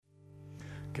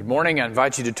Good morning. I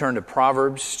invite you to turn to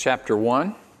Proverbs chapter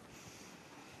 1.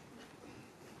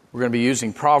 We're going to be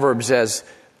using Proverbs as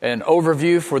an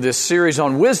overview for this series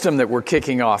on wisdom that we're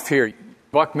kicking off here.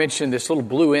 Buck mentioned this little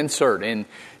blue insert, and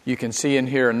you can see in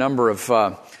here a number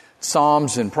of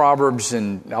Psalms and Proverbs,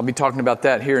 and I'll be talking about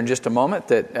that here in just a moment,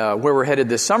 that where we're headed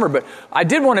this summer. But I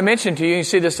did want to mention to you, you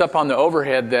see this up on the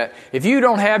overhead, that if you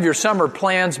don't have your summer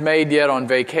plans made yet on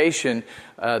vacation,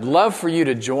 I'd love for you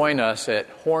to join us at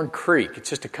Horn Creek. It's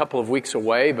just a couple of weeks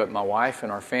away, but my wife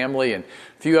and our family and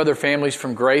a few other families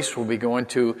from Grace will be going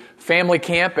to family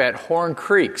camp at Horn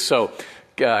Creek. So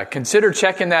consider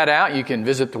checking that out. You can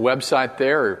visit the website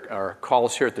there or call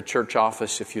us here at the church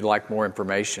office if you'd like more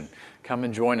information. Come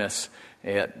and join us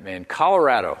in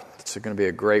Colorado. It's going to be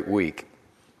a great week.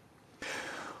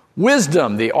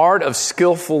 Wisdom, the art of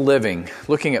skillful living.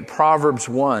 Looking at Proverbs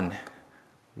 1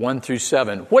 through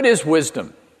 7. What is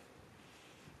wisdom?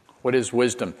 What is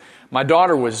wisdom? My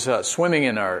daughter was swimming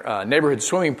in our neighborhood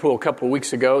swimming pool a couple of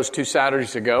weeks ago. It was 2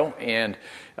 Saturdays ago, and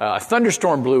a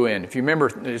thunderstorm blew in. If you remember,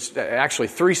 it's actually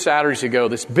 3 Saturdays ago,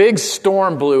 this big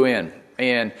storm blew in.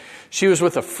 And she was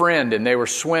with a friend, and they were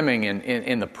swimming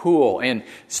in the pool, and it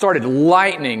started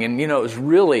lightning, and, it was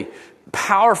really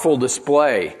powerful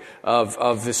display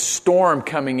of this storm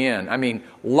coming in. I mean,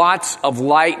 lots of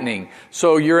lightning.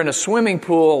 So you're in a swimming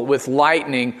pool with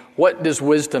lightning. What does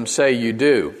wisdom say you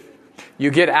do? You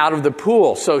get out of the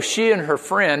pool. So she and her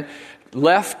friend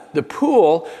left the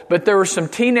pool, but there were some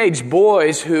teenage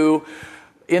boys who,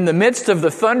 in the midst of the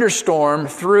thunderstorm,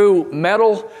 threw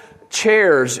metal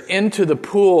chairs into the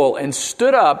pool and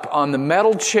stood up on the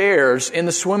metal chairs in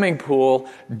the swimming pool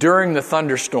during the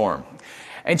thunderstorm.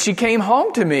 And she came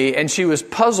home to me and she was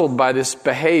puzzled by this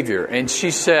behavior. And she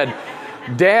said,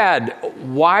 "Dad,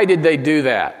 why did they do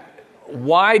that?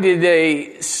 Why did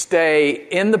they stay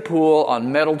in the pool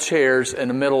on metal chairs in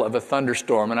the middle of a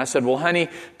thunderstorm?" And I said, "Well, honey,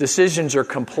 decisions are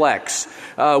complex.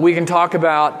 We can talk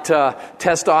about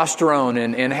testosterone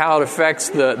and how it affects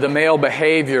the male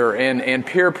behavior and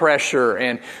peer pressure.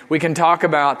 And we can talk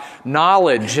about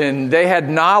knowledge. And they had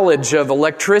knowledge of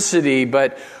electricity,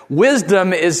 but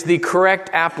wisdom is the correct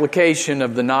application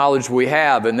of the knowledge we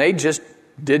have." And they just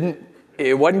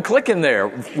it wasn't clicking there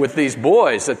with these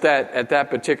boys at that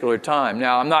particular time.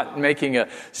 Now, I'm not making a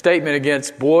statement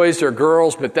against boys or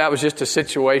girls, but that was just a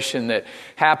situation that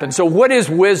happened. So what is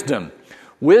wisdom?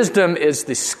 Wisdom is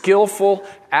the skillful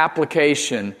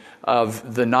application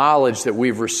of the knowledge that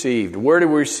we've received. Where do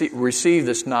we receive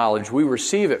this knowledge? We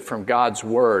receive it from God's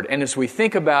Word. And as we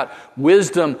think about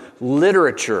wisdom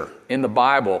literature in the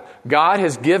Bible, God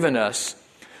has given us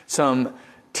some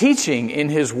teaching in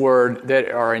His Word that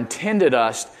are intended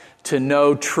us to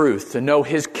know truth, to know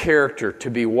His character, to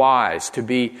be wise, to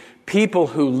be people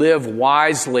who live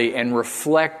wisely and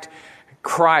reflect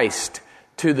Christ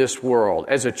to this world.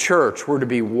 As a church, we're to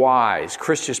be wise.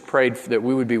 Christians prayed that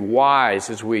we would be wise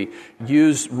as we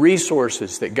use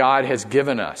resources that God has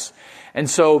given us. And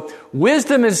so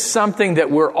wisdom is something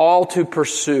that we're all to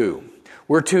pursue.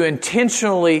 We're to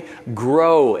intentionally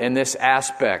grow in this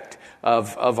aspect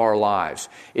of our lives.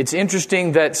 It's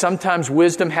interesting that sometimes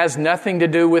wisdom has nothing to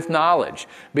do with knowledge,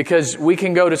 because we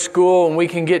can go to school and we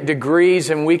can get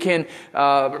degrees and we can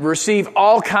receive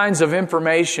all kinds of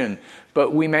information,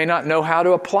 but we may not know how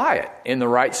to apply it in the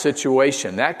right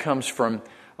situation. That comes from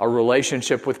a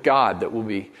relationship with God that we'll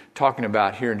be talking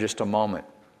about here in just a moment.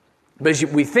 But as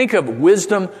we think of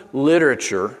wisdom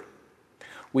literature,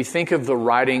 we think of the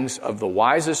writings of the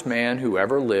wisest man who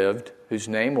ever lived, whose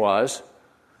name was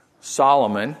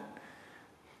Solomon.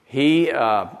 He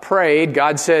prayed.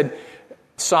 God said,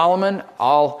 "Solomon,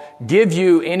 I'll give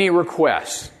you any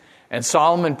requests." And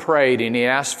Solomon prayed, and he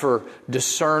asked for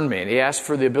discernment. He asked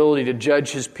for the ability to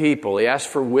judge his people. He asked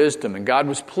for wisdom. And God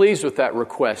was pleased with that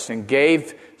request and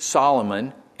gave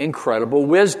Solomon incredible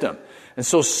wisdom. And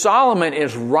so Solomon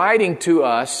is writing to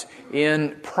us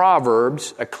in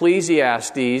Proverbs,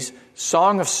 Ecclesiastes,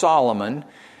 Song of Solomon.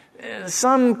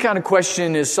 Some kind of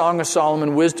question, is Song of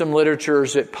Solomon wisdom literature, or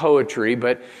is it poetry?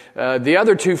 But the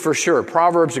other two for sure,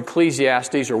 Proverbs,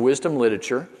 Ecclesiastes, are wisdom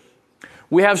literature.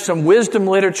 We have some wisdom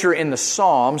literature in the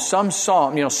Psalms.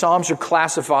 Psalms are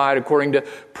classified according to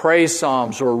praise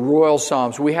psalms or royal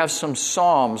psalms. We have some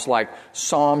psalms like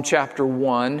Psalm chapter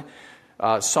 1,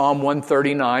 Psalm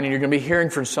 139, and you're going to be hearing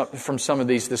from some of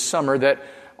these this summer that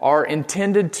are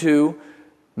intended to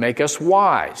make us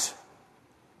wise.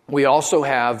 We also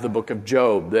have the book of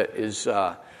Job that is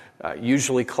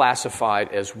usually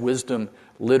classified as wisdom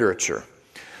literature.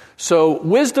 So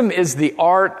wisdom is the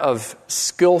art of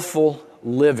skillful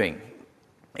living.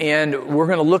 And we're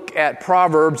going to look at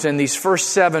Proverbs in these first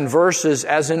 7 verses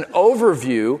as an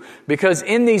overview, because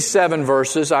in these 7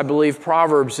 verses, I believe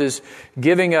Proverbs is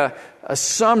giving a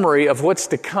summary of what's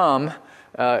to come,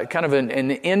 kind of an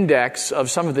index of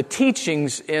some of the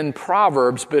teachings in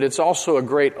Proverbs, but it's also a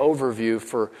great overview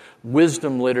for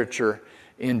wisdom literature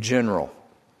in general.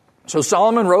 So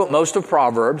Solomon wrote most of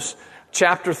Proverbs.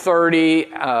 Chapter 30,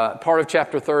 part of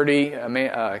chapter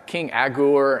 30, King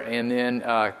Agur and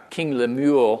then King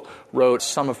Lemuel wrote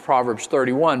some of Proverbs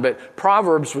 31. But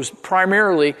Proverbs was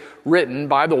primarily written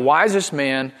by the wisest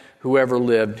man who ever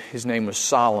lived. His name was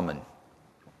Solomon.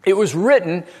 It was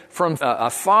written from a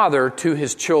father to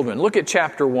his children. Look at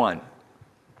chapter 1.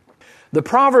 The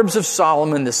Proverbs of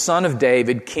Solomon, the son of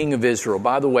David, king of Israel.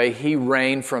 By the way, he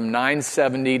reigned from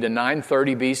 970 to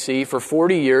 930 BC. For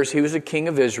 40 years, he was a king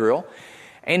of Israel.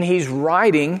 And he's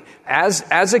writing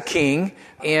as a king.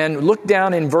 And look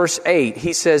down in verse 8.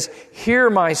 He says, "Hear,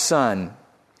 my son,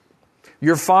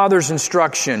 your father's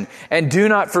instruction, and do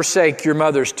not forsake your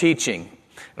mother's teaching."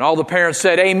 And all the parents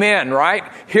said, "Amen," right?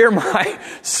 "Hear, my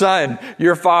son,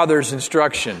 your father's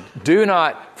instruction. Do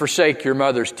not forsake your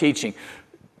mother's teaching."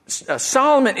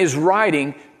 Solomon is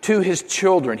writing to his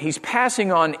children. He's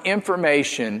passing on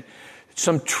information,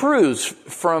 some truths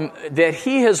that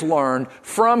he has learned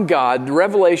from God,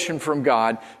 revelation from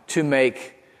God, to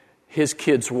make his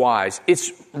kids wise.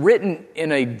 It's written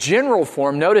in a general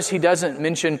form. Notice he doesn't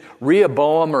mention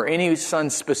Rehoboam or any son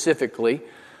specifically.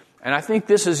 And I think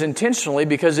this is intentionally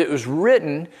because it was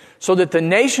written so that the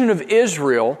nation of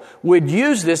Israel would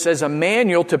use this as a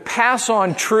manual to pass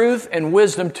on truth and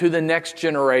wisdom to the next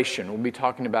generation. We'll be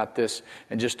talking about this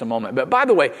in just a moment. But by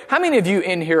the way, how many of you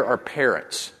in here are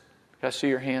parents? Can I see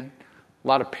your hand? A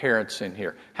lot of parents in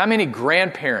here. How many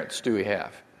grandparents do we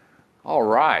have? All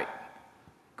right.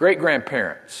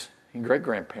 Great-grandparents and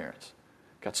great-grandparents.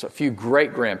 Got a few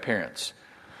great-grandparents.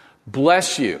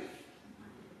 Bless you.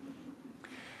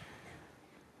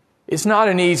 It's not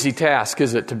an easy task,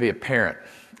 is it, to be a parent?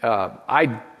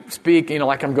 I speak,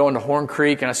 like I'm going to Horn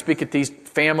Creek, and I speak at these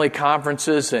family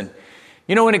conferences, and,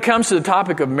 when it comes to the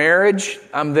topic of marriage,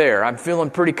 I'm there. I'm feeling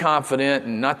pretty confident,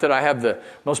 and not that I have the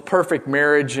most perfect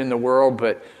marriage in the world,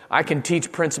 but I can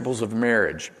teach principles of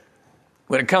marriage.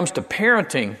 When it comes to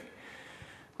parenting,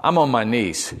 I'm on my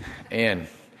knees, and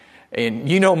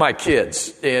my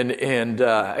kids, and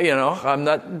I'm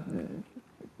not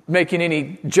making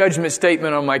any judgment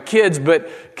statement on my kids, but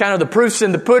kind of the proof's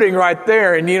in the pudding right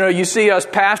there. And, you see us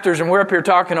pastors and we're up here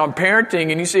talking on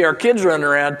parenting and you see our kids running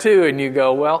around too. And you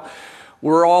go, well,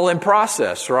 we're all in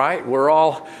process, right? We're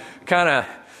all kind of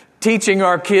teaching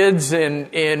our kids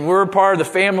and we're a part of the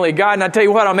family of God. And I tell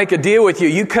you what, I'll make a deal with you.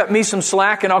 You cut me some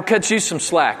slack and I'll cut you some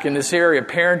slack in this area of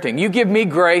parenting. You give me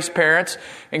grace, parents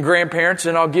and grandparents,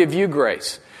 and I'll give you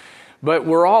grace. But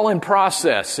we're all in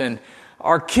process, and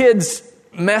our kids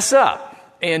mess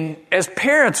up. And as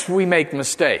parents, we make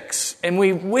mistakes. And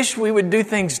we wish we would do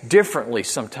things differently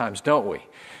sometimes, don't we?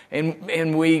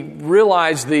 And we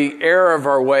realize the error of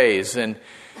our ways. And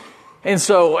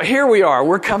so here we are.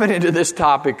 We're coming into this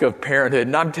topic of parenthood.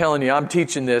 And I'm telling you, I'm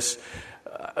teaching this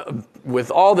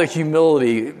with all the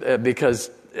humility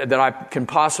that I can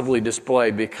possibly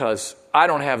display, because I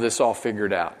don't have this all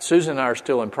figured out. Susan and I are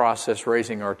still in process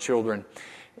raising our children.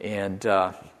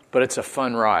 But it's a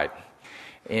fun ride.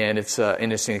 And it's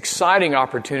an exciting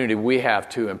opportunity we have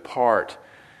to impart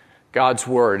God's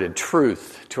Word and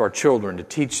truth to our children, to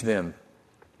teach them,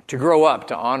 to grow up,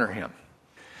 to honor Him.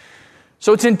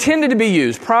 So it's intended to be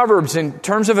used. Proverbs, in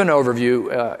terms of an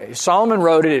overview, Solomon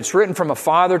wrote it. It's written from a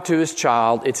father to his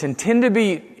child. It's intended to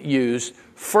be used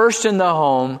first in the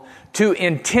home to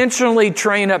intentionally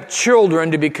train up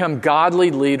children to become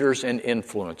godly leaders and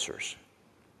influencers.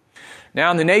 Now,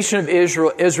 in the nation of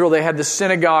Israel, they had the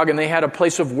synagogue and they had a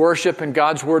place of worship, and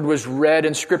God's Word was read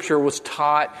and Scripture was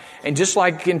taught. And just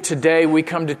like in today, we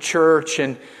come to church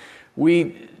and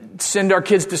we send our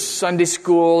kids to Sunday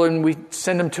school and we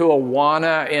send them to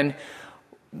Awana. And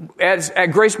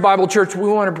at Grace Bible Church, we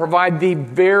want to provide the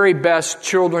very best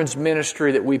children's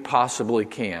ministry that we possibly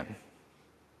can.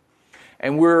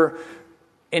 And we're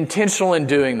intentional in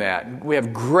doing that. We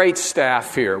have great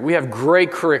staff here. We have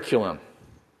great curriculum.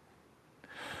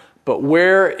 But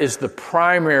where is the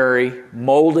primary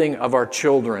molding of our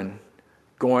children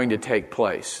going to take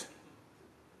place?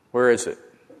 Where is it?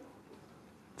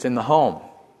 It's in the home.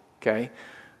 Okay?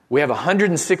 We have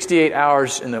 168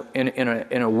 hours in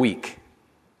a week.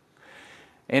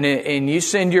 And you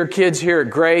send your kids here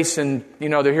at Grace, and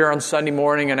they're here on Sunday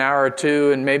morning an hour or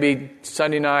two, and maybe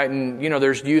Sunday night, and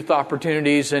there's youth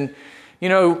opportunities, and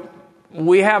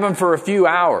we have them for a few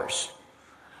hours.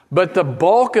 But the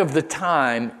bulk of the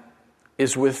time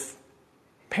is with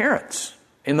parents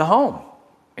in the home.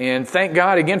 And thank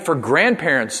God again for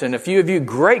grandparents and a few of you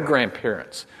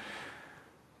great-grandparents.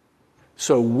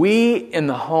 So we in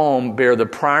the home bear the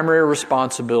primary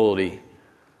responsibility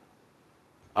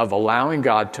of allowing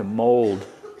God to mold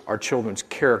our children's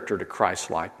character to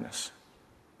Christ-likeness.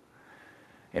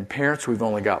 And parents, we've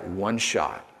only got one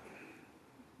shot.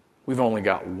 We've only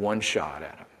got one shot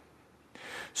at them.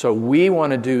 So we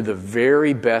want to do the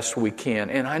very best we can.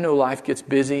 And I know life gets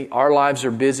busy. Our lives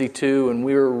are busy too. And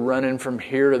we're running from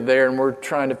here to there. And we're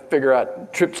trying to figure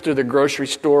out trips to the grocery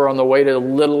store on the way to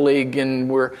Little League. And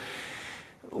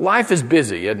life is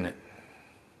busy, isn't it?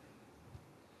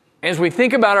 As we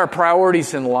think about our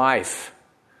priorities in life,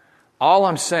 all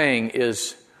I'm saying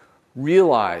is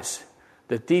realize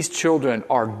that these children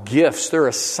are gifts. They're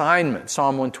assignments.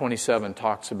 Psalm 127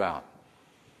 talks about.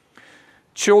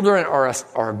 Children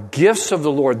are gifts of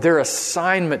the Lord. They're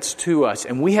assignments to us.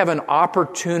 And we have an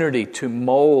opportunity to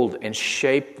mold and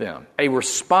shape them. A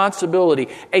responsibility,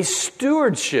 a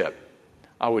stewardship,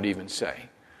 I would even say.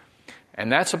 And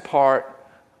that's a part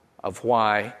of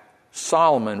why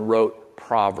Solomon wrote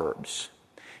Proverbs.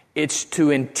 It's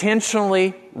to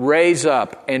intentionally raise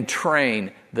up and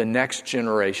train the next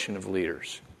generation of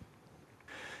leaders.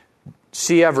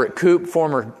 C. Everett Koop,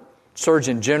 former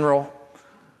Surgeon General,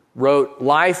 wrote,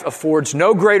 "Life affords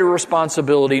no greater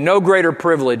responsibility, no greater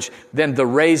privilege than the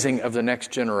raising of the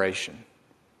next generation."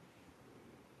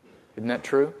 Isn't that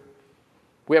true?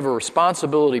 We have a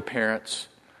responsibility, parents,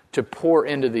 to pour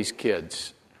into these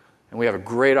kids. And we have a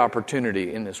great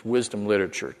opportunity in this wisdom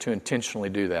literature to intentionally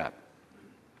do that.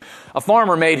 A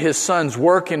farmer made his sons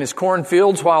work in his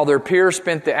cornfields while their peers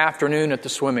spent the afternoon at the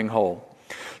swimming hole.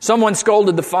 Someone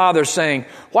scolded the father, saying,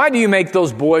 "Why do you make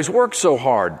those boys work so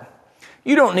hard?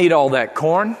 You don't need all that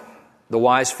corn." The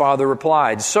wise father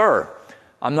replied, "Sir,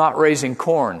 I'm not raising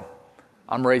corn.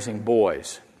 I'm raising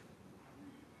boys."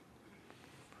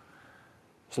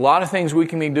 There's a lot of things we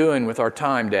can be doing with our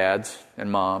time, dads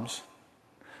and moms.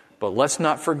 But let's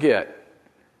not forget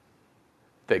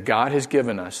that God has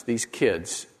given us these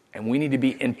kids, and we need to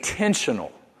be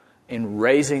intentional in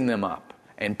raising them up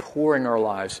and pouring our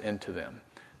lives into them.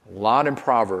 A lot in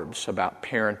Proverbs about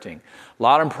parenting. A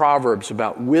lot in Proverbs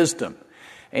about wisdom.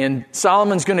 And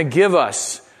Solomon's going to give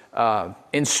us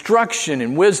instruction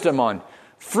and wisdom on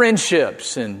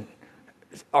friendships and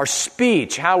our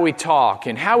speech, how we talk,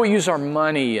 and how we use our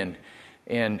money,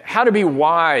 and how to be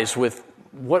wise with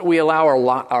what we allow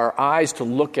our eyes to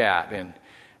look at,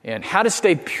 and how to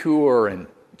stay pure, and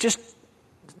just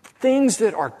things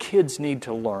that our kids need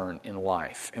to learn in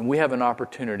life. And we have an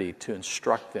opportunity to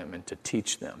instruct them and to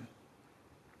teach them.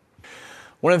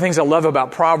 One of the things I love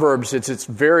about Proverbs is it's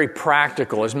very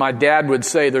practical. As my dad would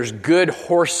say, there's good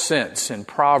horse sense in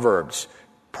Proverbs.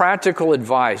 Practical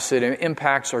advice that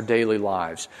impacts our daily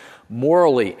lives,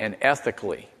 morally and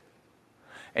ethically.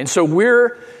 And so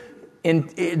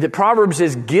the Proverbs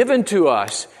is given to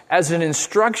us as an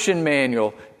instruction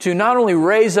manual to not only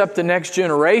raise up the next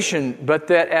generation, but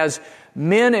that as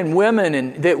men and women,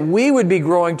 and that we would be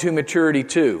growing to maturity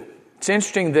too. It's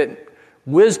interesting that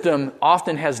wisdom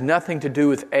often has nothing to do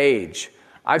with age.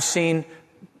 I've seen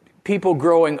people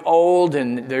growing old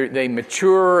and they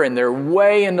mature and they're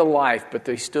way into life, but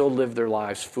they still live their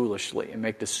lives foolishly and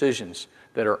make decisions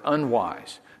that are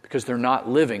unwise because they're not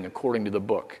living according to the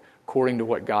book, according to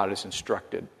what God has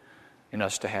instructed in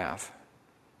us to have.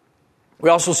 We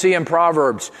also see in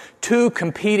Proverbs 2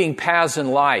 competing paths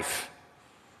in life.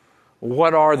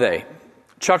 What are they?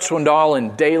 Chuck Swindoll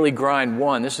in Daily Grind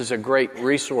 1. This is a great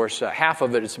resource. Half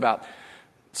of it is about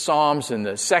Psalms, and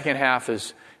the second half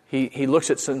is he looks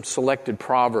at some selected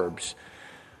Proverbs.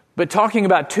 But talking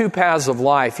about 2 paths of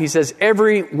life, he says,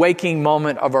 every waking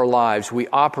moment of our lives, we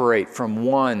operate from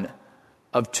one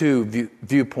of 2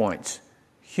 viewpoints,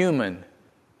 human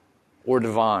or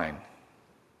divine.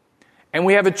 And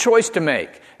we have a choice to make.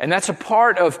 And that's a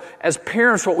part of, as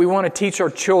parents, what we want to teach our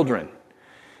children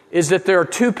is that there are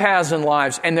 2 paths in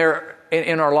lives, and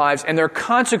in our lives, and there are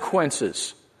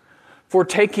consequences for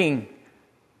taking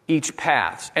each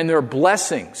path. And there are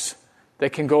blessings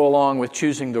that can go along with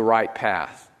choosing the right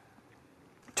path.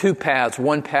 2 paths,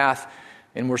 one path,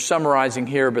 and we're summarizing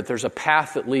here, but there's a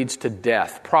path that leads to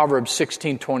death. Proverbs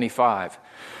 16:25.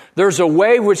 There's a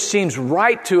way which seems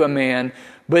right to a man,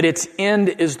 but its end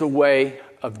is the way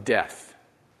of death.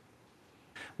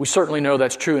 We certainly know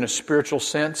that's true in a spiritual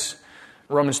sense.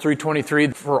 Romans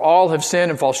 3:23, for all have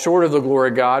sinned and fall short of the glory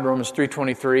of God. Romans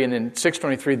 3:23, and then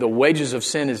 6:23, the wages of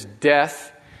sin is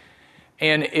death.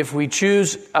 And if we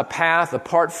choose a path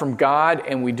apart from God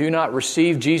and we do not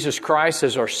receive Jesus Christ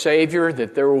as our Savior,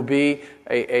 that there will be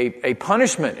a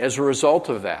punishment as a result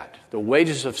of that. The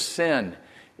wages of sin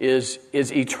is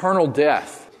eternal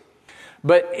death.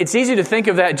 But it's easy to think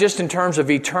of that just in terms of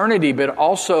eternity, but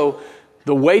also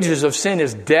the wages of sin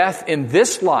is death in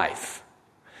this life.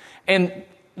 And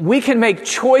we can make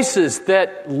choices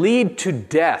that lead to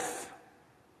death.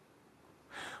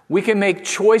 We can make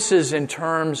choices in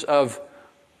terms of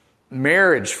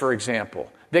marriage, for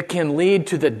example, that can lead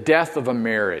to the death of a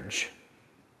marriage.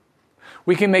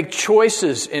 We can make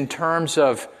choices in terms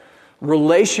of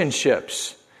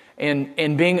relationships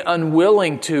and being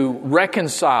unwilling to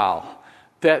reconcile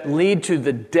that lead to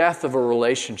the death of a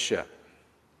relationship.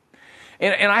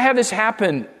 And I have this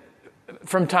happen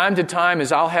from time to time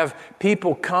as I'll have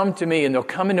people come to me and they'll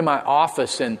come into my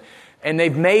office and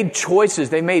they've made choices.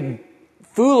 They made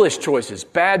foolish choices,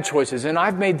 bad choices, and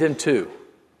I've made them too.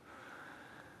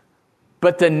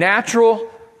 But the natural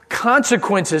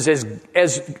consequences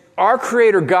as our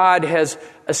Creator God has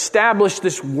established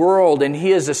this world and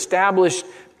He has established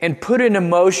and put into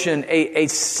motion a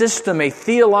system, a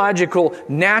theological,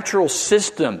 natural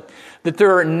system, that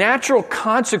there are natural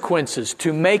consequences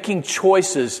to making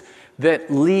choices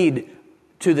that lead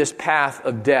to this path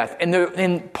of death.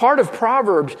 And part of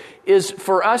Proverbs is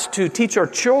for us to teach our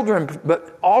children,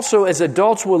 but also as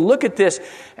adults we'll look at this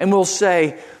and we'll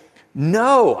say,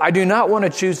 no, I do not want to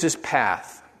choose this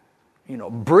path.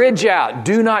 Bridge out.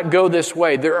 Do not go this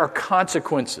way. There are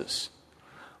consequences.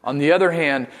 On the other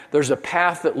hand, there's a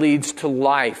path that leads to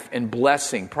life and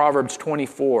blessing. Proverbs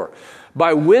 24.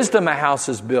 By wisdom a house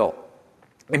is built,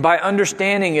 and by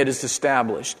understanding it is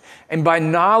established. And by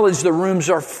knowledge the rooms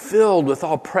are filled with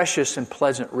all precious and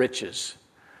pleasant riches.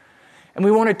 And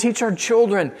we want to teach our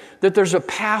children that there's a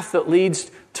path that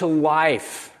leads to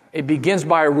life. It begins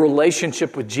by a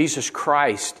relationship with Jesus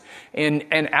Christ. And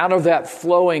out of that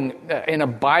flowing and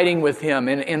abiding with Him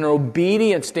and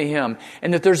obedience to Him.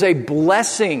 And that there's a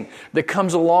blessing that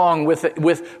comes along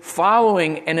with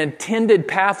following an intended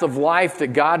path of life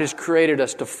that God has created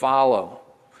us to follow.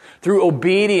 Through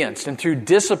obedience and through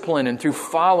discipline and through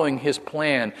following His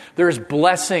plan, there's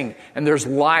blessing and there's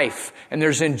life and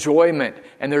there's enjoyment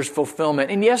and there's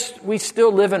fulfillment. And yes, we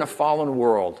still live in a fallen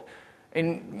world.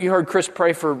 And you heard Chris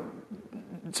pray for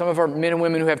some of our men and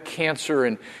women who have cancer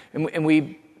and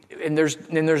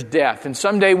there's death. And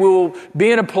someday we will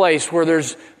be in a place where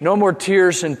there's no more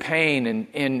tears and pain.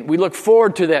 And we look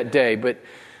forward to that day. But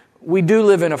we do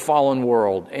live in a fallen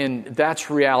world, and that's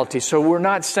reality. So we're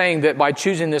not saying that by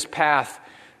choosing this path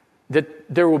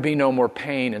that there will be no more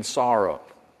pain and sorrow.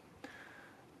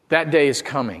 That day is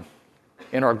coming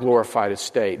in our glorified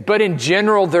estate. But in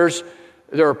general, there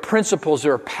are principles,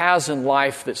 there are paths in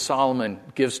life that Solomon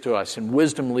gives to us and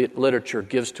wisdom literature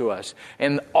gives to us.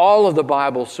 And all of the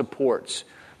Bible supports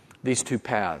these two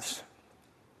paths.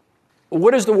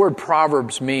 What does the word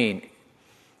Proverbs mean?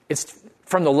 It's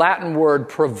from the Latin word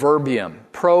proverbium,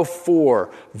 pro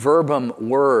for, verbum,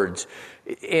 words.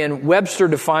 And Webster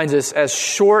defines this as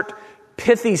short,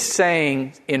 pithy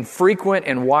saying in frequent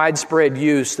and widespread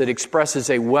use that expresses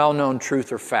a well-known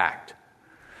truth or fact.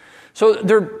 So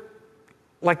they're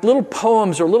like little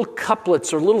poems or little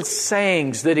couplets or little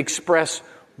sayings that express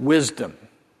wisdom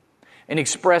and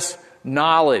express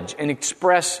knowledge and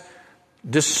express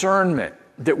discernment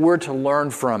that we're to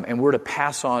learn from and we're to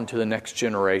pass on to the next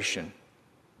generation.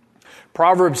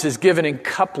 Proverbs is given in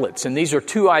couplets, and these are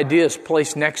two ideas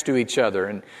placed next to each other.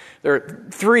 And there are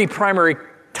three primary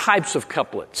types of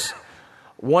couplets.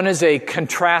 One is a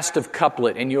contrastive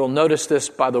couplet, and you'll notice this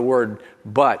by the word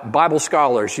but. Bible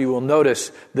scholars, you will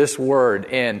notice this word,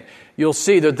 and you'll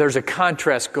see that there's a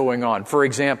contrast going on. For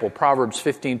example, Proverbs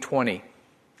 15:20.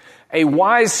 A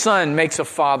wise son makes a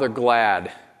father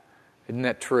glad. Isn't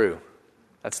that true?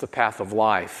 That's the path of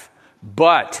life.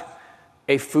 But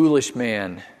a foolish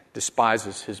man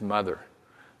despises his mother.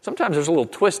 Sometimes there's a little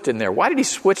twist in there. Why did he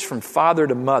switch from father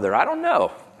to mother? I don't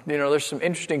know. There's some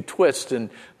interesting twists in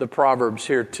the Proverbs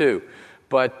here too.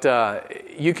 But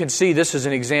you can see this is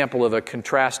an example of a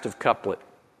contrastive couplet.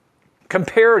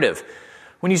 Comparative.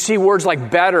 When you see words like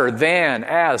better, than,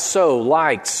 as, so,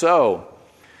 like, so.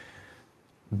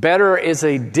 Better is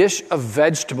a dish of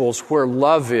vegetables where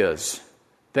love is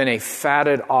than a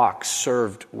fatted ox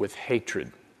served with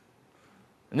hatred.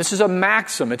 And this is a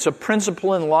maxim. It's a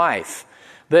principle in life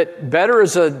that better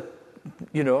is a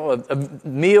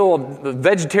meal, a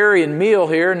vegetarian meal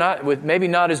here, maybe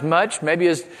not as much,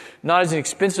 maybe not as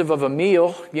expensive of a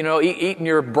meal, eating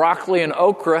your broccoli and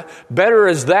okra. Better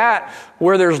is that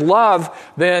where there's love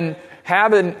than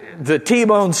having the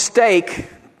T-bone steak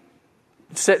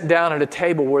sitting down at a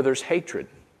table where there's hatred.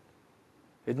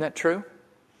 Isn't that true?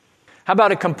 How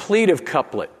about a completive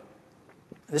couplet?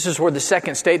 This is where the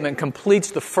second statement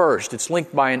completes the first. It's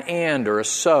linked by an and or a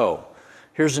so.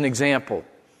 Here's an example.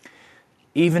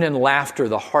 Even in laughter,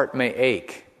 the heart may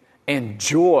ache, and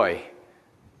joy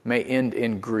may end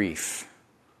in grief.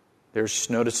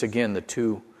 Notice again the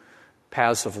two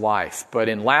paths of life. But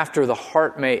in laughter, the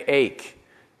heart may ache,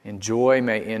 and joy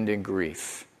may end in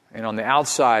grief. And on the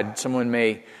outside, someone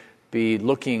may be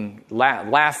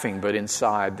laughing, but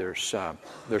inside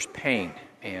there's pain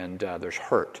and there's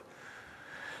hurt.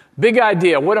 Big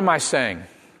idea. What am I saying?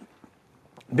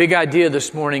 Big idea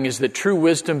this morning is that true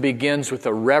wisdom begins with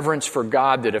a reverence for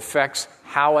God that affects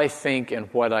how I think and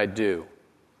what I do.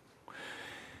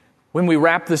 When we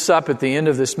wrap this up at the end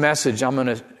of this message, I'm going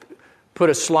to put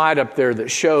a slide up there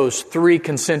that shows 3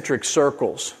 concentric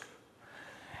circles.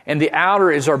 And the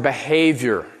outer is our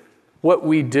behavior, what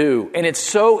we do. And it's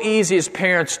so easy as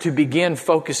parents to begin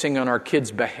focusing on our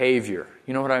kids' behavior.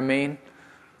 You know what I mean?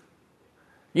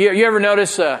 You ever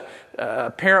notice a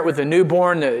parent with a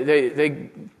newborn, they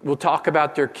will talk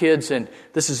about their kids, and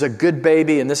this is a good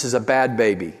baby and this is a bad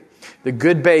baby. The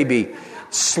good baby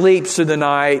sleeps through the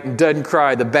night and doesn't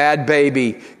cry. The bad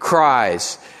baby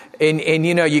cries. And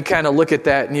you kind of look at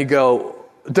that and you go,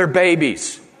 they're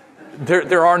babies.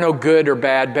 There are no good or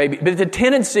bad babies. But the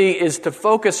tendency is to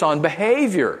focus on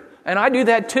behavior. And I do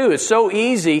that too. It's so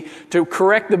easy to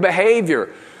correct the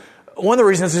behavior. One of the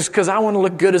reasons is because I want to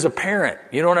look good as a parent.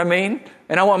 You know what I mean?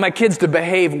 And I want my kids to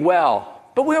behave well.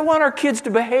 But we want our kids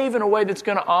to behave in a way that's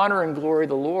going to honor and glory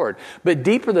the Lord. But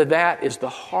deeper than that is the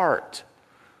heart.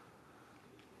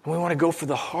 We want to go for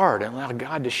the heart and allow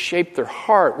God to shape their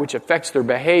heart, which affects their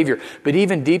behavior. But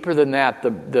even deeper than that,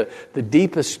 the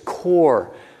deepest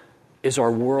core is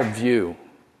our worldview.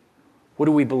 What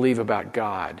do we believe about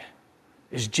God?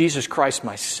 Is Jesus Christ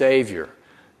my Savior?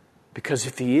 Because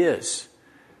if He is,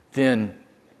 then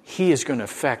He is going to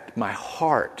affect my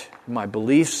heart, my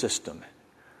belief system,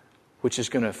 which is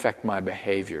going to affect my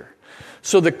behavior.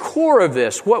 So the core of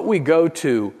this, what we go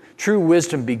to, true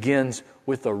wisdom begins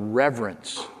with a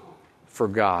reverence for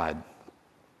God.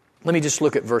 Let me just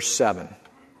look at verse 7,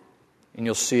 and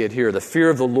you'll see it here. The fear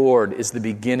of the Lord is the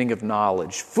beginning of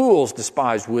knowledge. Fools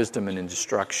despise wisdom and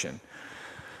instruction.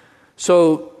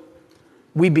 So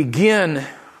we begin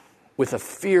with a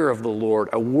fear of the Lord,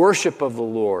 a worship of the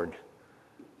Lord,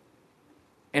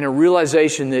 and a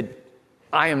realization that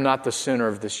I am not the center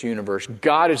of this universe.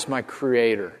 God is my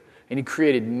creator, and He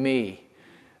created me,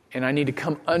 and I need to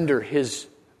come under His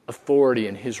authority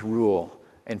and His rule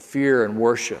and fear and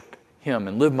worship Him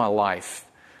and live my life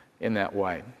in that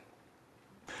way.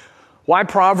 Why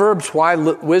Proverbs? Why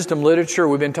wisdom literature?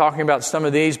 We've been talking about some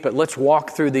of these, but let's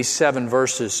walk through these 7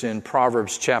 verses in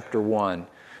Proverbs chapter 1.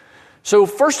 So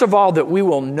first of all, that we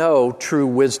will know true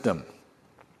wisdom.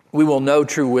 We will know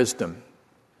true wisdom.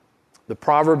 The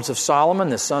Proverbs of Solomon,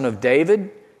 the son of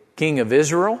David, king of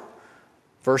Israel.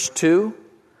 Verse 2,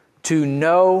 to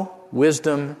know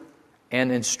wisdom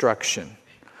and instruction.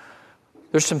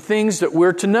 There's some things that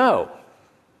we're to know.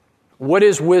 What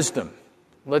is wisdom?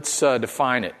 Let's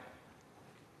define it.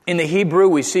 In the Hebrew,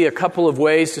 we see a couple of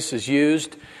ways this is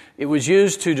used. It was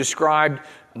used to describe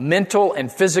mental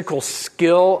and physical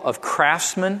skill of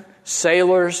craftsmen,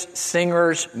 sailors,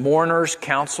 singers, mourners,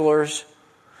 counselors.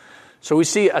 So we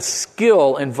see a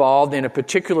skill involved in a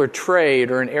particular trade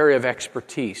or an area of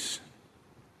expertise.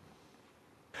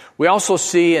 We also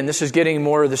see, and this is getting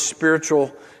more of the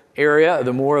spiritual area,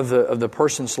 the more of the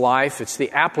person's life, it's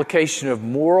the application of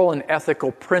moral and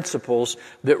ethical principles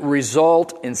that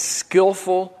result in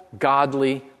skillful,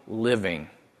 godly living.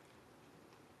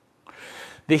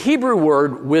 The Hebrew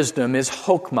word wisdom is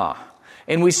chokmah.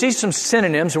 And we see some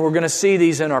synonyms, and we're going to see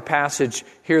these in our passage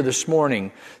here this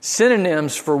morning.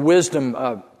 Synonyms for wisdom,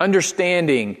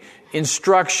 understanding,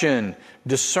 instruction,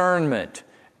 discernment,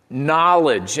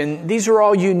 knowledge. And these are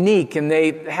all unique, and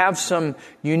they have some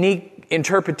unique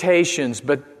interpretations,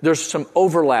 but there's some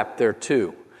overlap there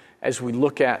too, as we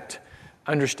look at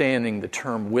understanding the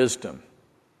term wisdom.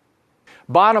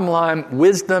 Bottom line,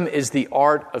 wisdom is the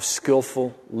art of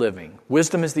skillful living.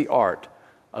 Wisdom is the art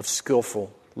of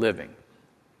skillful living.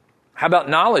 How about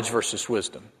knowledge versus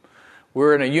wisdom?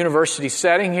 We're in a university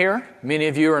setting here. Many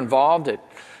of you are involved at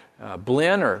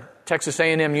Blinn or Texas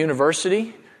A&M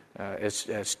University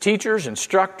as teachers,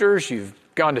 instructors. You've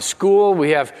gone to school.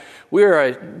 We're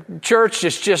a church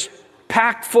that's just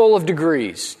packed full of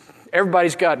degrees.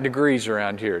 Everybody's got degrees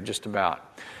around here, just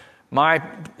about. My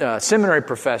seminary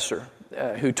professor,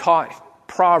 who taught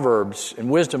Proverbs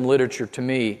and wisdom literature to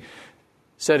me,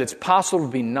 said it's possible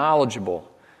to be knowledgeable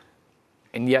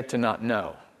and yet to not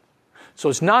know. So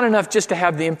it's not enough just to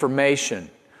have the information.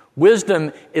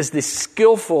 Wisdom is the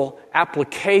skillful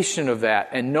application of that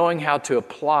and knowing how to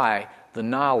apply the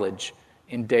knowledge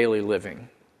in daily living.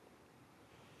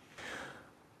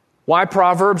 Why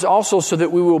Proverbs? Also so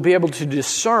that we will be able to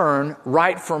discern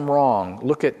right from wrong.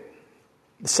 Look at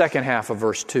the second half of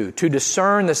verse 2. To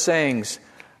discern the sayings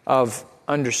of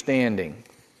understanding.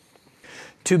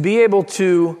 To be able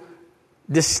to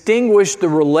distinguish the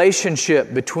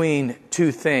relationship between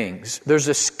two things. There's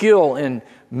a skill in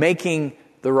making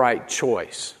the right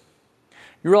choice.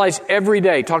 You realize every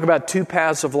day, talk about two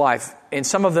paths of life, and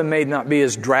some of them may not be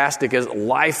as drastic as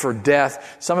life or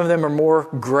death. Some of them are more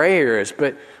gray areas,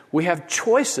 but we have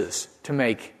choices to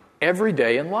make every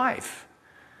day in life.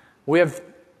 We have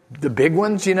the big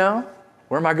ones, where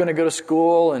am I going to go to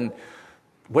school, and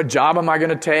what job am I going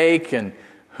to take, and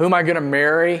who am I going to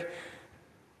marry?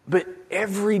 But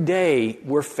every day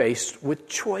we're faced with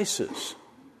choices.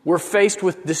 We're faced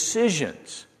with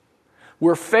decisions.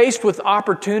 We're faced with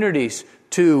opportunities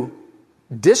to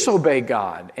disobey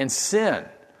God and sin.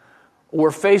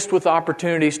 We're faced with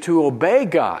opportunities to obey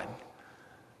God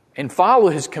and follow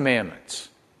His commandments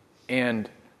and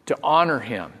to honor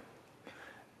Him.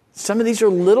 Some of these are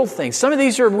little things. Some of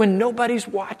these are when nobody's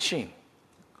watching.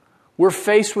 We're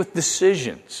faced with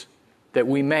decisions that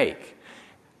we make.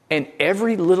 And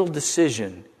every little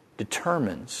decision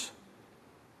determines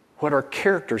what our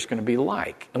character is going to be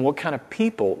like and what kind of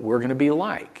people we're going to be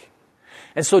like.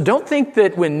 And so don't think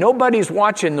that when nobody's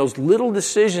watching, those little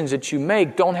decisions that you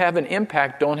make don't have an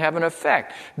impact, don't have an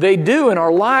effect. They do, and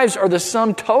our lives are the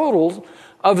sum total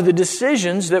of the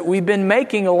decisions that we've been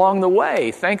making along the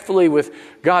way. Thankfully, with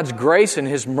God's grace and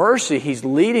His mercy, He's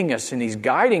leading us and He's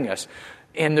guiding us.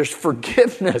 And there's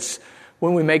forgiveness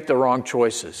when we make the wrong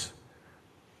choices.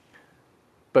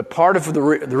 But part of the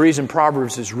reason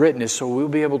Proverbs is written is so we'll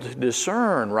be able to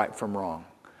discern right from wrong.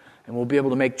 And we'll be able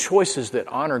to make choices that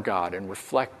honor God and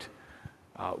reflect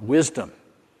wisdom.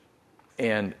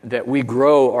 And that we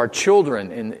grow our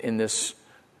children in this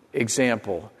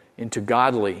example into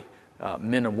godly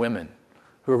men and women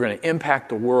who are going to impact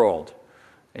the world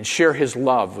and share His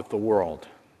love with the world.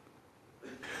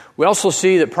 We also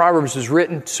see that Proverbs is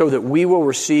written so that we will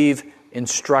receive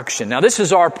instruction. Now, this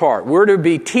is our part. We're to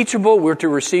be teachable. We're to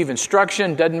receive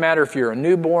instruction. Doesn't matter if you're a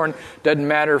newborn. Doesn't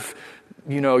matter if,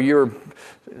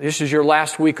 this is your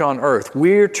last week on earth.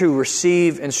 We're to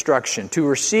receive instruction. To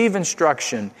receive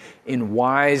instruction in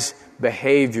wise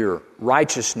behavior,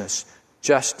 righteousness,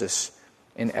 justice,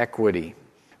 and equity.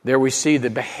 There we see the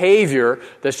behavior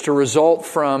that's to result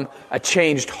from a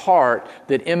changed heart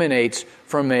that emanates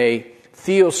from a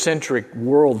theocentric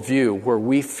worldview where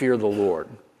we fear the Lord.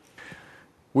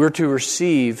 We're to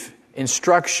receive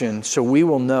instruction so we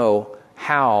will know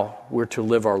how we're to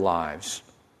live our lives.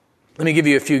 Let me give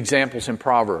you a few examples in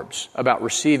Proverbs about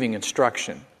receiving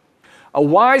instruction. A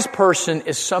wise person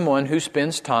is someone who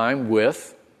spends time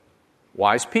with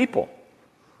wise people.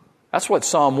 That's what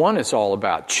Psalm 1 is all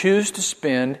about. Choose to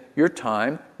spend your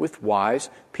time with wise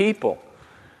people.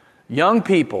 Young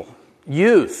people,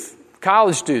 youth,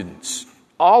 college students,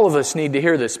 all of us need to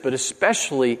hear this, but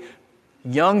especially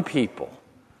young people.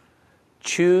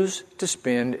 Choose to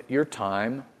spend your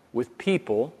time with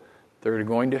people that are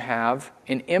going to have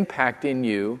an impact in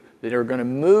you, that are going to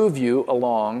move you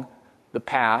along the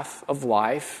path of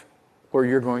life where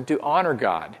you're going to honor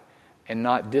God and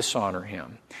not dishonor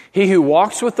Him. He who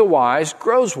walks with the wise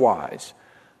grows wise,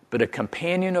 but a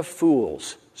companion of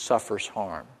fools suffers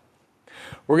harm.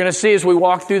 We're going to see as we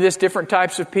walk through this different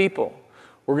types of people.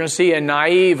 We're going to see a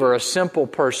naive or a simple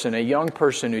person, a young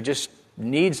person who just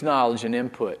needs knowledge and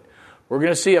input. We're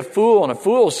going to see a fool, and a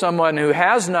fool is someone who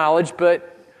has knowledge,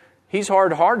 but he's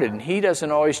hard-hearted, and he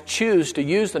doesn't always choose to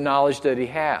use the knowledge that he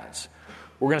has.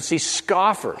 We're going to see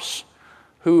scoffers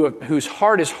whose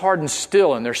heart is hardened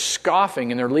still, and they're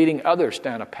scoffing, and they're leading others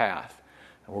down a path.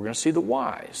 And we're going to see the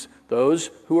wise, those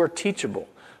who are teachable,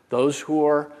 those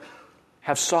who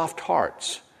have soft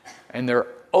hearts, and they're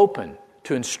open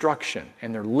to instruction,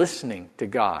 and they're listening to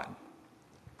God.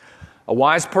 A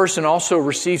wise person also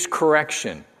receives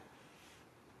correction.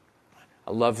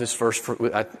 I love this verse.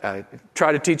 I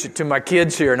try to teach it to my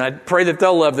kids here, and I pray that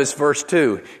they'll love this verse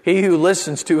too. He who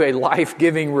listens to a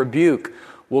life-giving rebuke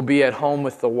will be at home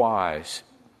with the wise.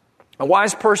 A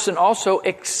wise person also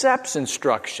accepts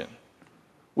instruction.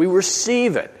 We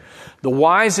receive it. The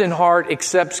wise in heart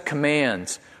accepts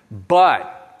commands,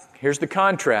 but, here's the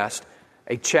contrast,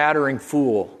 a chattering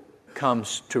fool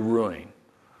comes to ruin.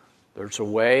 There's a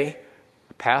way,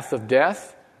 a path of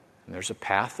death, and there's a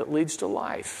path that leads to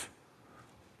life.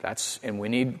 And we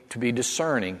need to be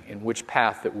discerning in which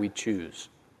path that we choose.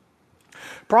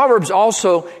 Proverbs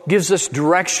also gives us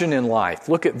direction in life.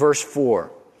 Look at verse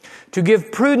 4. To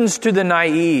give prudence to the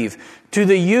naive, to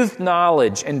the youth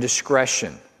knowledge and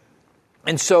discretion.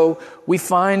 And so we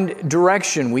find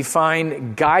direction, we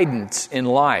find guidance in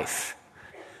life.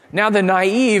 Now the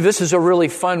naive, this is a really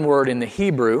fun word in the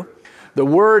Hebrew. The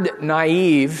word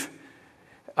naive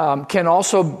can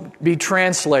also be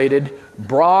translated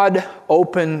broad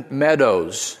open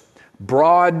meadows,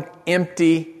 broad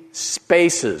empty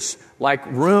spaces, like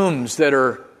rooms that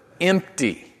are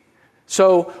empty.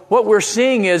 So what we're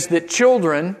seeing is that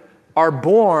children are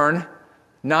born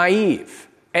naive,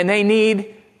 and they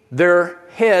need their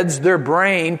heads, their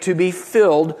brain, to be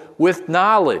filled with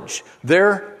knowledge.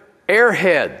 They're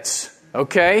airheads,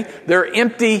 okay? They're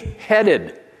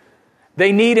empty-headed.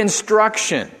 They need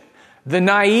instruction. The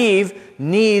naive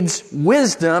needs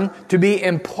wisdom to be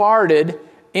imparted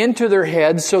into their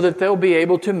heads so that they'll be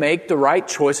able to make the right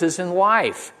choices in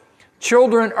life.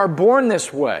 Children are born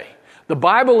this way. The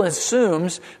Bible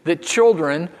assumes that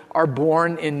children are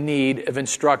born in need of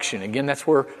instruction. Again, that's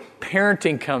where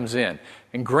parenting comes in.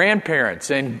 And grandparents,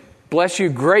 and bless you,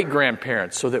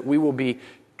 great-grandparents, so that we will be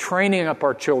training up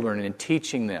our children and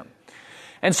teaching them.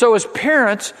 And so as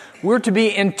parents, we're to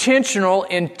be intentional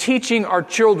in teaching our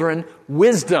children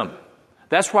wisdom.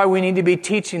 That's why we need to be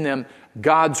teaching them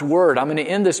God's Word. I'm going to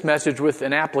end this message with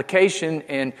an application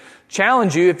and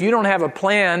challenge you, if you don't have a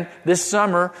plan this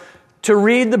summer, to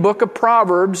read the book of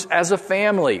Proverbs as a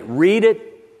family. Read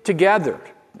it together.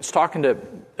 I was talking to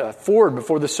Ford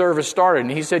before the service started,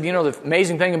 and he said, the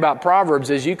amazing thing about Proverbs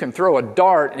is you can throw a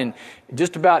dart, and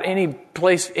just about any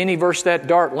place, any verse that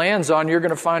dart lands on, you're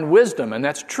going to find wisdom, and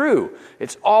that's true.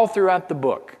 It's all throughout the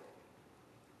book.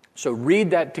 So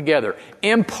read that together.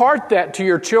 Impart that to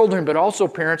your children, but also,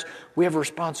 parents, we have a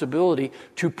responsibility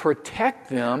to protect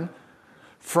them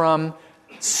from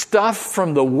stuff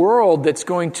from the world that's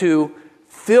going to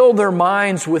fill their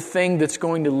minds with things that's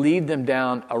going to lead them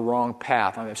down a wrong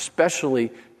path. I mean,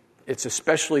 it's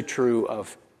especially true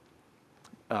of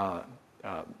the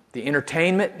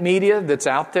entertainment media that's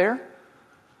out there.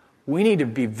 We need to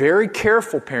be very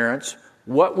careful, parents,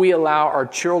 what we allow our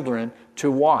children to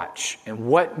watch and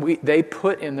what they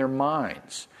put in their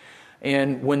minds.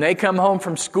 And when they come home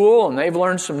from school and they've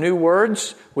learned some new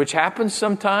words, which happens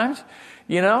sometimes,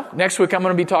 next week I'm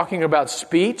going to be talking about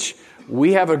speech.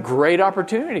 We have a great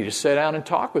opportunity to sit down and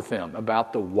talk with them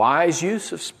about the wise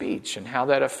use of speech and how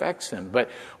that affects them. But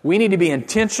we need to be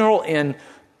intentional in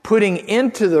putting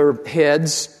into their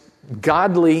heads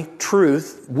godly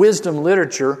truth, wisdom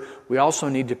literature. We also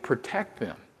need to protect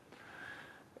them.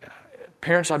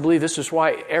 Parents, I believe this is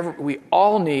why we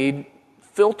all need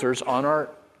filters on our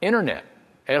internet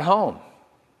at home.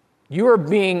 You are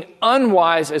being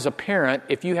unwise as a parent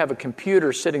if you have a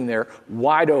computer sitting there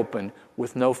wide open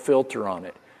with no filter on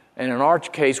it. And in our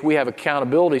case, we have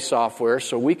accountability software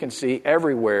so we can see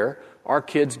everywhere our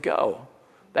kids go.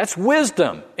 That's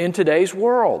wisdom in today's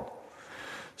world.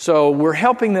 So we're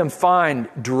helping them find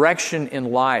direction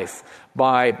in life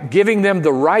by giving them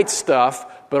the right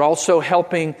stuff, but also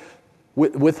helping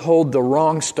withhold the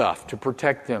wrong stuff to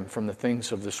protect them from the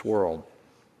things of this world.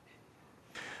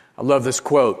 I love this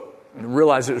quote. I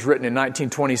realize it was written in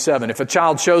 1927. If a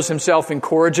child shows himself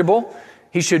incorrigible,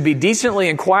 he should be decently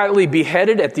and quietly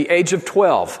beheaded at the age of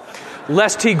 12,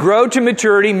 lest he grow to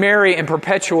maturity, marry, and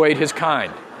perpetuate his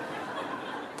kind.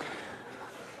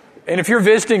 And if you're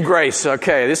visiting Grace,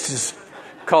 okay, this is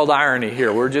called irony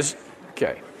here.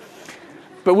 Okay.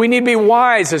 But we need to be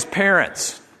wise as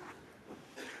parents.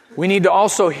 We need to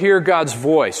also hear God's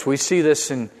voice. We see this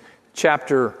in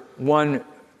chapter 1,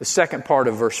 the second part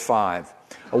of verse 5.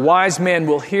 A wise man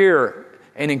will hear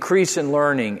and increase in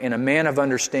learning, and a man of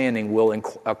understanding will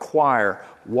acquire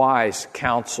wise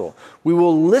counsel. We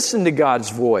will listen to God's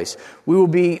voice. We will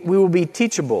be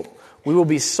teachable. We will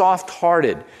be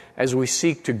soft-hearted as we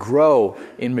seek to grow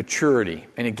in maturity.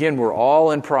 And again, we're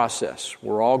all in process.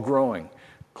 We're all growing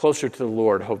closer to the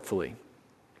Lord, hopefully.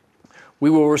 We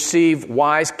will receive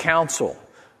wise counsel.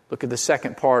 Look at the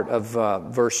second part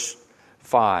of verse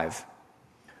 5.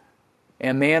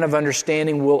 A man of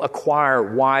understanding will acquire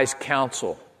wise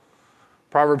counsel.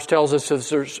 Proverbs tells us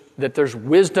that there's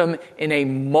wisdom in a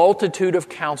multitude of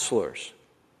counselors.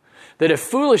 That a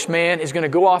foolish man is going to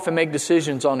go off and make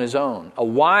decisions on his own. A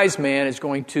wise man is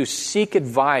going to seek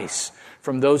advice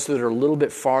from those that are a little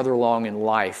bit farther along in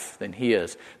life than he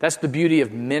is. That's the beauty of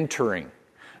mentoring.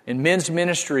 In men's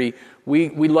ministry, we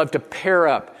love to pair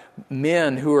up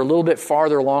men who are a little bit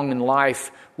farther along in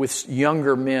life with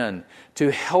younger men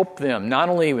to help them, not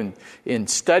only in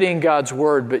studying God's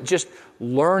Word, but just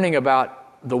learning about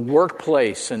the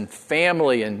workplace and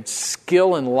family and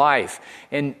skill in life.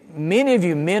 And many of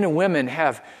you men and women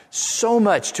have so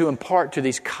much to impart to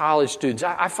these college students.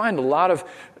 I find a lot of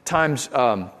times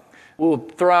we'll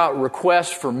throw out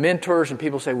requests for mentors and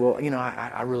people say, well,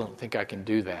 I really don't think I can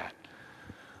do that.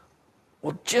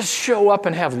 Well, just show up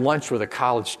and have lunch with a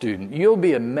college student. You'll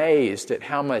be amazed at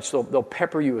how much they'll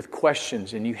pepper you with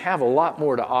questions, and you have a lot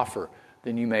more to offer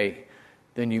than you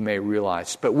may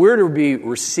realize. But we're to be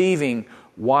receiving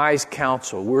wise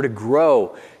counsel. We're to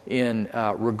grow in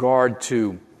regard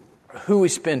to who we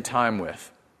spend time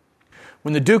with.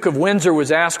 When the Duke of Windsor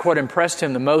was asked what impressed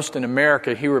him the most in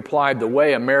America, he replied, the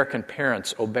way American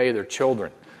parents obey their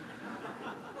children.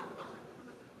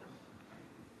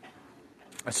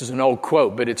 This is an old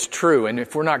quote, but it's true. And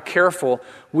if we're not careful,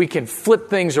 we can flip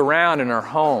things around in our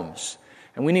homes.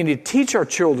 And we need to teach our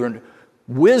children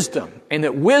wisdom, and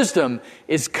that wisdom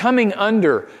is coming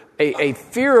under a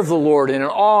fear of the Lord and an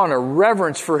awe and a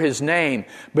reverence for His name.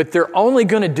 But they're only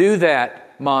going to do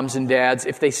that, moms and dads,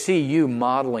 if they see you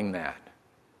modeling that.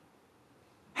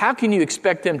 How can you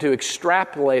expect them to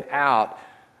extrapolate out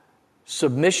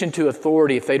submission to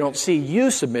authority if they don't see you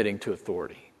submitting to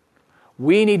authority?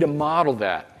 We need to model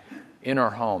that in our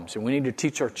homes, and we need to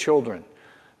teach our children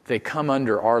they come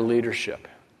under our leadership.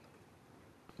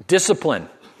 Discipline.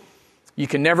 You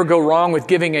can never go wrong with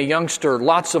giving a youngster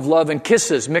lots of love and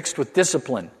kisses mixed with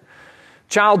discipline.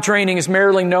 Child training is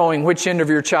merely knowing which end of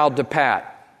your child to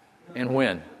pat and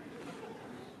when.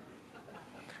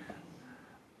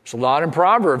 There's a lot in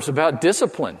Proverbs about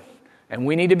discipline, and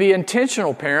we need to be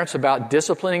intentional, parents, about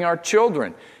disciplining our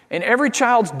children. And every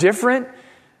child's different.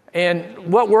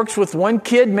 And what works with one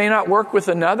kid may not work with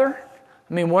another.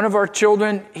 One of our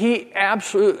children,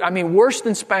 worse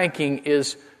than spanking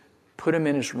is put him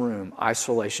in his room,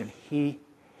 isolation. He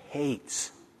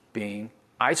hates being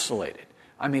isolated.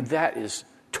 That is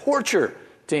torture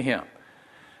to him.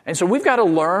 And so we've got to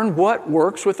learn what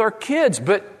works with our kids.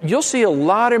 But you'll see a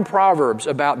lot in Proverbs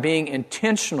about being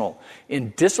intentional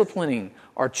in disciplining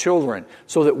our children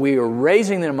so that we are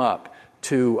raising them up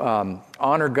to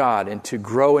honor God and to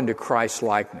grow into Christ's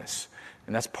likeness.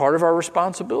 And that's part of our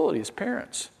responsibility as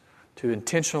parents, to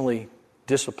intentionally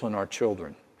discipline our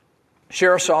children.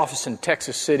 Sheriff's Office in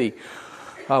Texas City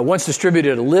once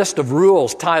distributed a list of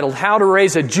rules titled, How to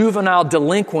Raise a Juvenile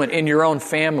Delinquent in Your Own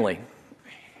Family.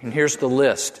 And here's the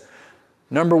list.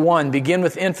 Number 1, begin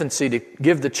with infancy to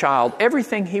give the child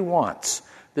everything he wants.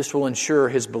 This will ensure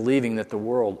his believing that the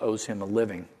world owes him a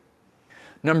living.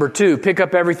 Number 2, pick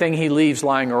up everything he leaves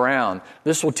lying around.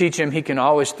 This will teach him he can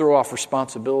always throw off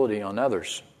responsibility on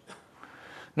others.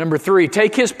 Number 3,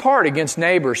 take his part against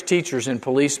neighbors, teachers, and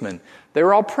policemen.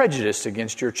 They're all prejudiced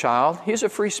against your child. He's a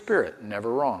free spirit,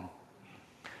 never wrong.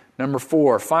 Number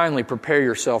 4, finally, prepare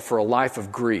yourself for a life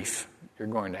of grief. You're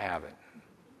going to have it.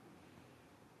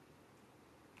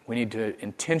 We need to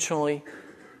intentionally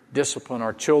discipline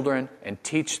our children and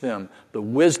teach them the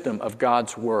wisdom of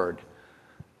God's Word.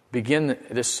 Begin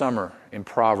this summer in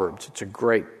Proverbs. It's a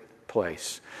great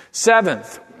place.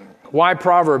 7th, why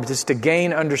Proverbs is to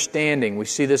gain understanding. We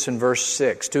see this in verse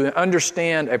 6. To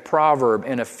understand a proverb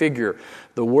and a figure,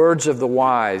 the words of the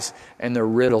wise and their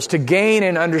riddles. To gain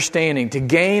in understanding, to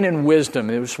gain in wisdom.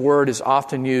 This word is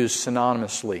often used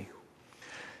synonymously.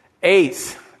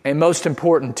 8th, and most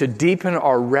important, to deepen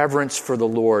our reverence for the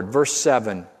Lord. Verse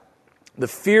 7. The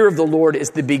fear of the Lord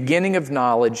is the beginning of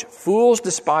knowledge. Fools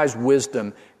despise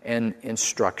wisdom and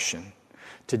instruction.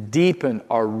 To deepen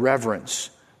our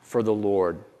reverence for the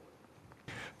Lord.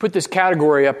 Put this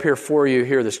category up here for you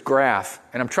here, this graph,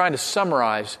 and I'm trying to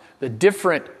summarize the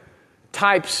different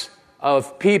types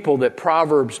of people that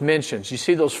Proverbs mentions. You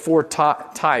see those 4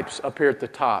 types up here at the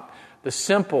top. The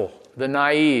simple, the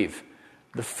naive,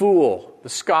 the fool, the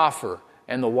scoffer,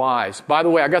 and the wise. By the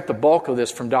way, I got the bulk of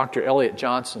this from Dr. Elliot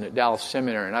Johnson at Dallas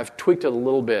Seminary, and I've tweaked it a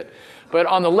little bit. But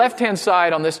on the left-hand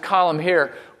side, on this column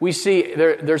here, we see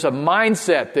there's a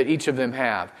mindset that each of them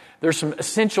have. There's some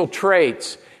essential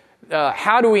traits.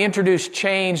 How do we introduce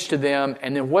change to them?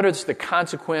 And then what is the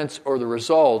consequence or the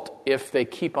result if they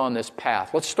keep on this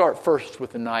path? Let's start first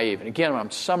with the naive. And again,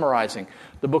 I'm summarizing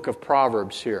the book of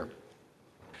Proverbs here.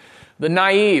 The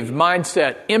naive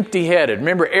mindset, empty-headed,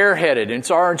 remember airheaded, and it's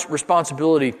our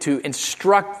responsibility to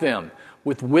instruct them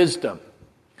with wisdom.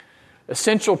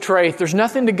 Essential trait, there's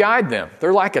nothing to guide them.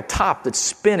 They're like a top that's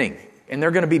spinning, and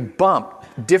they're going to be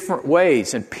bumped different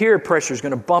ways, and peer pressure is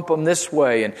going to bump them this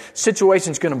way, and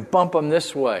situations going to bump them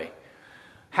this way.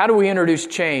 How do we introduce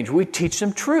change? We teach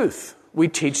them truth. We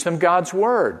teach them God's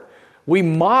Word. We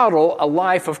model a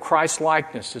life of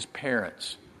Christ-likeness as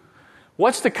parents.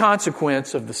 What's the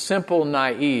consequence of the simple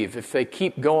naive if they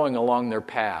keep going along their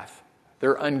path?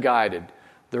 They're unguided.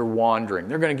 They're wandering.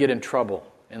 They're going to get in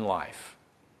trouble in life.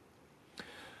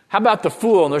 How about the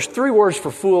fool? And there's 3 words for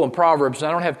fool in Proverbs, and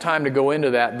I don't have time to go into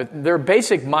that, but their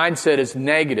basic mindset is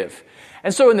negative.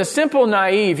 And so in the simple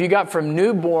naive, you got from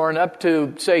newborn up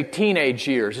to, say, teenage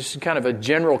years. This is kind of a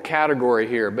general category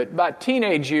here. But by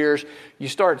teenage years, you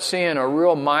start seeing a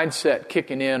real mindset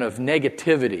kicking in of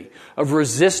negativity, of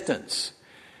resistance.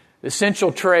 The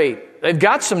essential trait. They've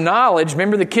got some knowledge.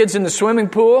 Remember the kids in the swimming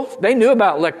pool? They knew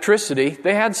about electricity.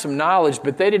 They had some knowledge,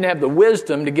 but they didn't have the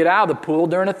wisdom to get out of the pool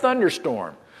during a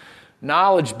thunderstorm.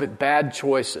 Knowledge, but bad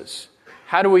choices.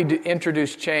 How do we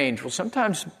introduce change? Well,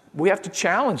 sometimes we have to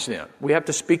challenge them. We have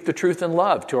to speak the truth in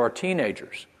love to our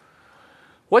teenagers.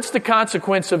 What's the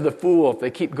consequence of the fool if they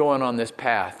keep going on this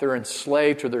path? They're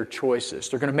enslaved to their choices.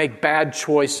 They're going to make bad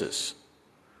choices.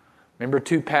 Remember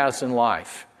 2 paths in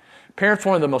life. Parents,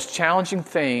 one of the most challenging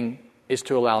things is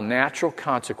to allow natural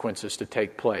consequences to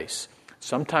take place.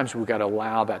 Sometimes we've got to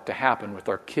allow that to happen with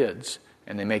our kids,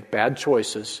 and they make bad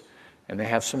choices, and they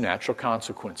have some natural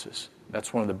consequences.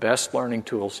 That's one of the best learning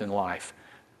tools in life.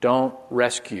 Don't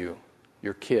rescue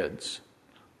your kids.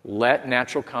 Let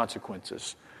natural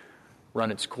consequences run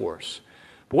its course.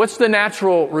 But what's the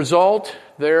natural result?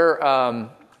 They're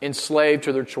enslaved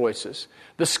to their choices.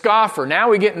 The scoffer, now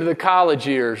we get into the college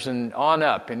years and on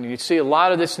up, and you see a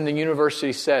lot of this in the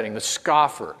university setting. The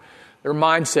scoffer, their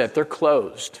mindset, they're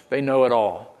closed. They know it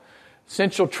all.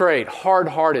 Essential trait,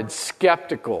 hard-hearted,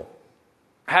 skeptical.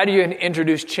 How do you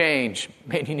introduce change?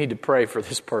 Man, you need to pray for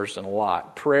this person a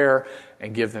lot. Prayer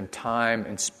and give them time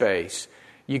and space.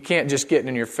 You can't just get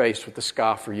in your face with the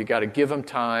scoffer. You got to give them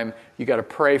time. You got to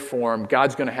pray for them.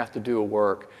 God's going to have to do a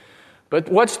work. But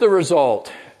what's the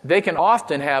result? They can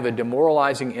often have a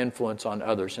demoralizing influence on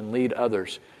others and lead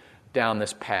others down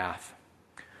this path.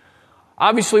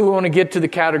 Obviously, we want to get to the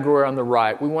category on the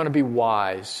right. We want to be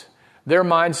wise. Their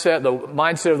mindset, the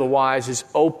mindset of the wise, is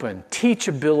open,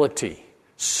 teachability,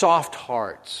 soft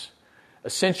hearts.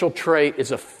 Essential trait is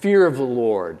a fear of the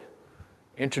Lord.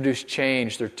 Introduce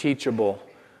change. They're teachable.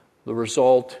 The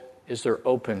result is they're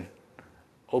open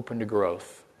to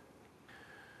growth.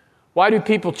 Why do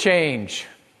people change?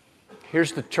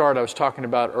 Here's the chart I was talking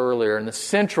about earlier. In the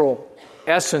central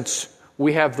essence,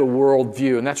 we have the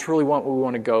worldview, and that's really what we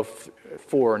want to go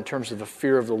for in terms of the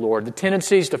fear of the Lord. The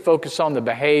tendency is to focus on the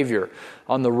behavior,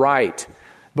 on the right.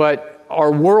 But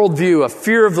our worldview, a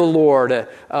fear of the Lord,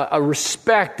 a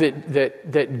respect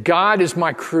that God is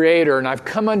my creator and I've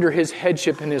come under His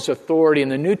headship and His authority. In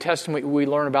the New Testament, we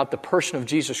learn about the person of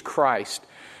Jesus Christ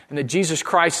and that Jesus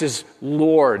Christ is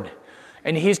Lord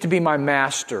and He's to be my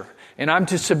master and I'm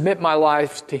to submit my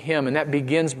life to Him. And that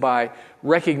begins by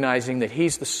recognizing that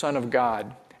He's the Son of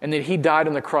God and that He died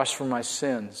on the cross for my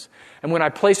sins. And when I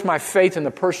place my faith in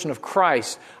the person of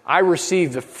Christ, I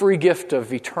receive the free gift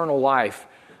of eternal life.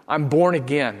 I'm born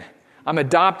again. I'm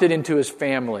adopted into His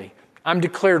family. I'm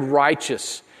declared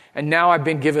righteous. And now I've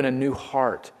been given a new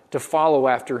heart to follow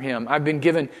after Him. I've been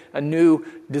given a new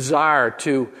desire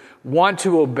to want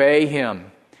to obey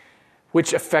Him,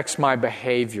 which affects my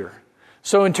behavior.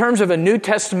 So in terms of a New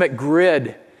Testament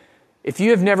grid, if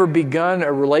you have never begun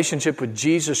a relationship with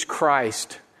Jesus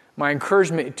Christ, my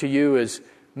encouragement to you is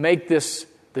make this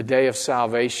the day of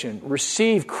salvation.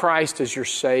 Receive Christ as your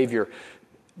Savior.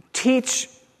 Teach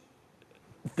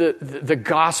the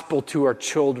gospel to our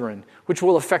children, which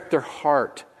will affect their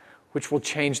heart, which will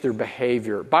change their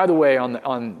behavior. By the way,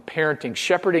 on parenting,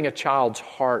 Shepherding a Child's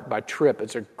Heart by Tripp,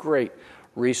 it's a great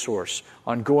resource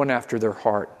on going after their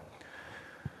heart.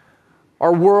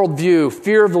 Our worldview,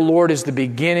 fear of the Lord is the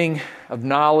beginning of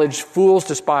knowledge. Fools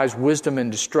despise wisdom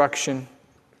and destruction.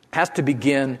 Has to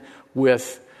begin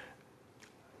with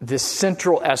this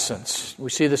central essence.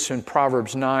 We see this in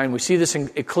Proverbs 9. We see this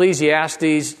in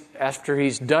Ecclesiastes. After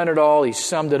he's done it all, he's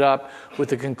summed it up with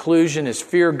the conclusion is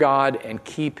fear God and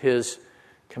keep His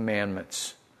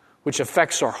commandments, which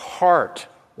affects our heart.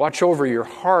 Watch over your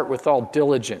heart with all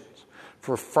diligence,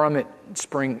 for from it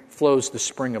flows the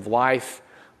spring of life,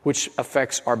 which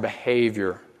affects our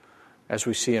behavior, as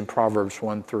we see in Proverbs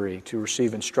 1:3, to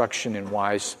receive instruction in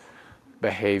wise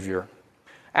behavior.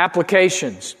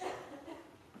 Applications.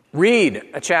 Read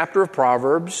a chapter of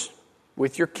Proverbs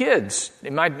with your kids.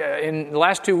 In the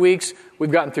last 2 weeks,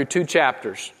 we've gotten through 2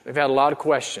 chapters. They've had a lot of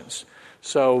questions.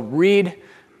 So read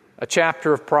a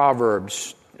chapter of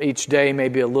Proverbs. Each day may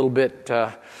be a little bit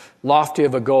lofty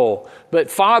of a goal.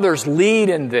 But fathers, lead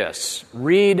in this.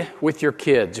 Read with your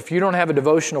kids. If you don't have a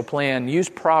devotional plan, use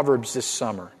Proverbs this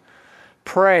summer.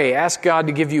 Pray. Ask God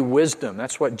to give you wisdom.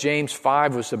 That's what James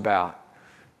 5 was about.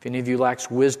 If any of you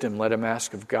lacks wisdom, let him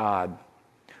ask of God.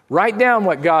 Write down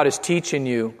what God is teaching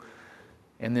you.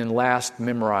 And then last,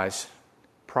 memorize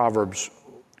Proverbs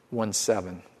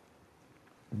 1:7.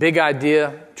 Big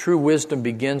idea, true wisdom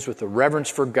begins with a reverence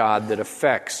for God that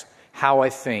affects how I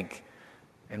think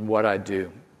and what I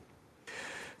do.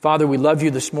 Father, we love you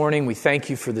this morning. We thank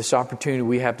you for this opportunity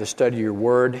we have to study your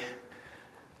word.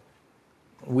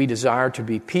 We desire to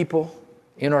be people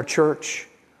in our church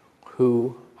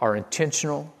who are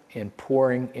intentional in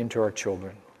pouring into our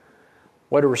children.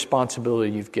 What a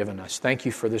responsibility you've given us. Thank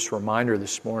you for this reminder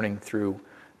this morning through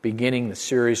beginning the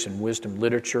series in wisdom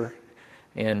literature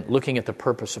and looking at the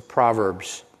purpose of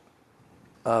Proverbs,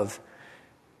 of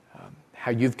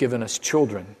how you've given us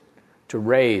children to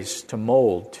raise, to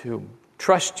mold, to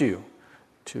trust you,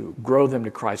 to grow them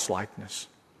to Christ's likeness.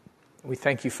 We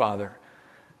thank you, Father,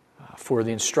 for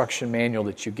the instruction manual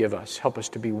that you give us. Help us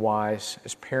to be wise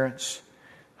as parents.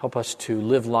 Help us to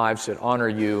live lives that honor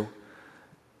you.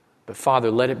 But Father,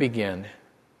 let it begin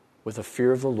with a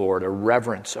fear of the Lord, a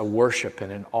reverence, a worship,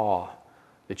 and an awe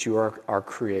that you are our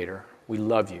Creator. We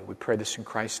love you. We pray this in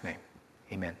Christ's name.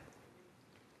 Amen.